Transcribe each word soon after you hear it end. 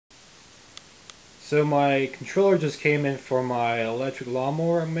So my controller just came in for my electric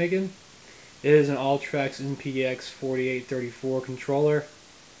lawnmower I'm making. It is an Alltrax Pt.2 controller.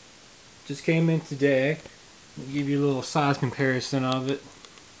 Just came in today. I'll give you a little size comparison of it.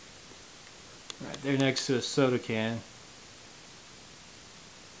 Right there next to a soda can.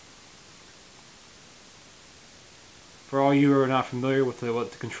 For all you who are not familiar with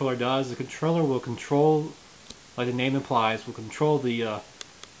what the controller does, the controller will control, like the name implies, will control the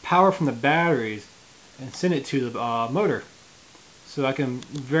power from the batteries and send it to the motor. So I can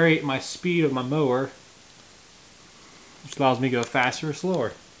vary my speed of my mower, which allows me to go faster or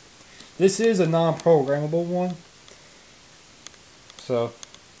slower. This is a non-programmable one,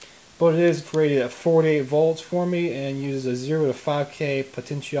 but it is rated at 48 volts for me and uses a 0 to 5K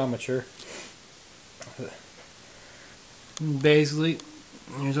potentiometer. Basically,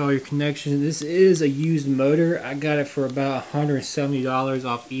 here's all your connections. This is a used motor. I got it for about $170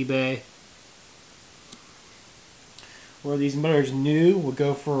 off eBay. Where these motors new would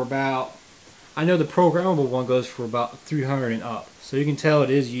go for about, I know the programmable one goes for about $300 and up. So you can tell it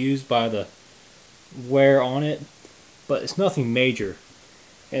is used by the wear on it, but it's nothing major.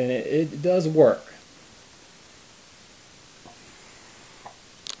 And it does work.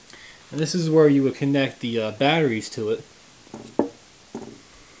 And this is where you would connect the batteries to it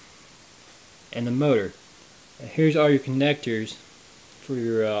and the motor. And here's all your connectors for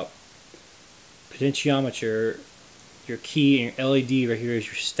your potentiometer, your key, and your LED right here is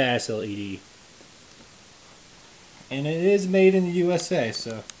your status LED. And it is made in the USA,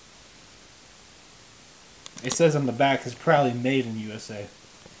 so it says on the back it's proudly made in the USA.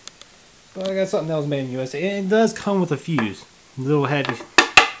 But I got something else made in the USA. And it does come with a fuse. A little heavy,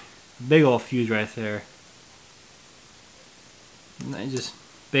 big old fuse right there. And just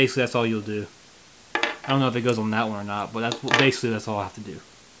basically that's all you'll do. I don't know if it goes on that one or not, but that's all I have to do.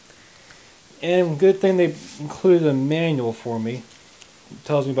 And good thing they included a manual for me. It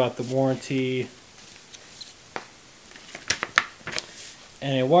tells me about the warranty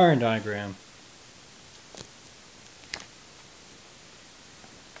and a wiring diagram.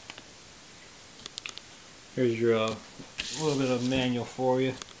 Here's your little bit of manual for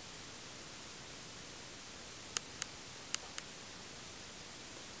you.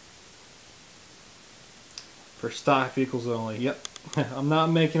 For stock vehicles only. Yep. I'm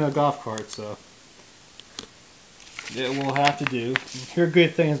not making a golf cart, so it will have to do. Here are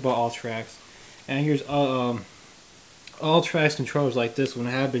good things about Alltrax. And here's Alltrax controllers like this one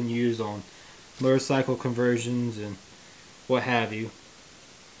have been used on motorcycle conversions and what have you.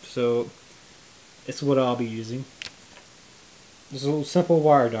 So it's what I'll be using. This is a little simple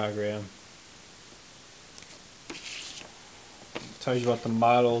wire diagram. It tells you about the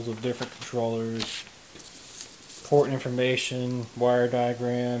models of different controllers. Port information, wire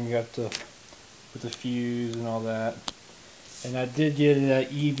diagram, you have to put the fuse and all that. And I did get it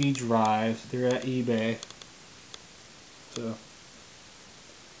at EV Drive, they're at eBay. So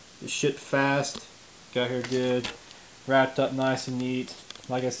it shipped fast, got here good, wrapped up nice and neat.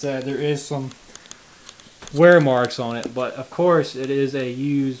 Like I said, there is some wear marks on it, but of course it is a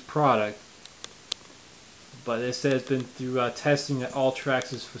used product. But it says it's been through testing at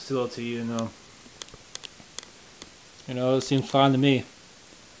Alltrax's facility, and it seems fine to me.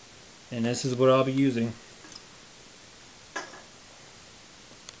 And this is what I'll be using.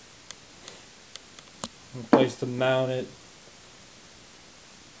 Place to mount it.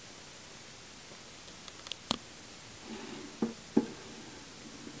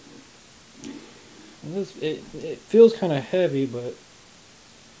 And it feels kind of heavy, but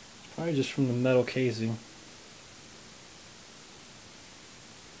probably just from the metal casing.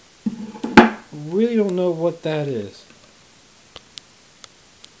 Really don't know what that is.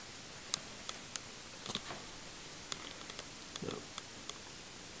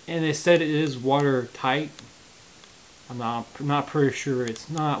 And they said it is watertight. I'm not pretty sure it's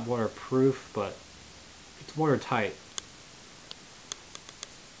not waterproof, but it's watertight.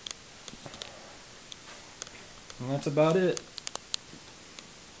 And that's about it.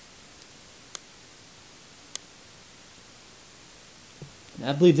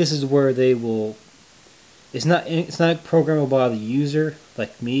 I believe this is where they will. It's not programmable by the user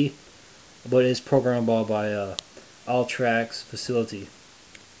like me, but it is programmable by Alltrax facility.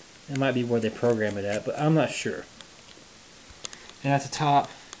 It might be where they program it at, but I'm not sure. And at the top,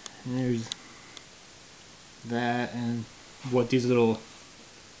 there's that and what these little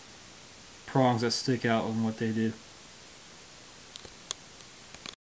prongs that stick out and what they do.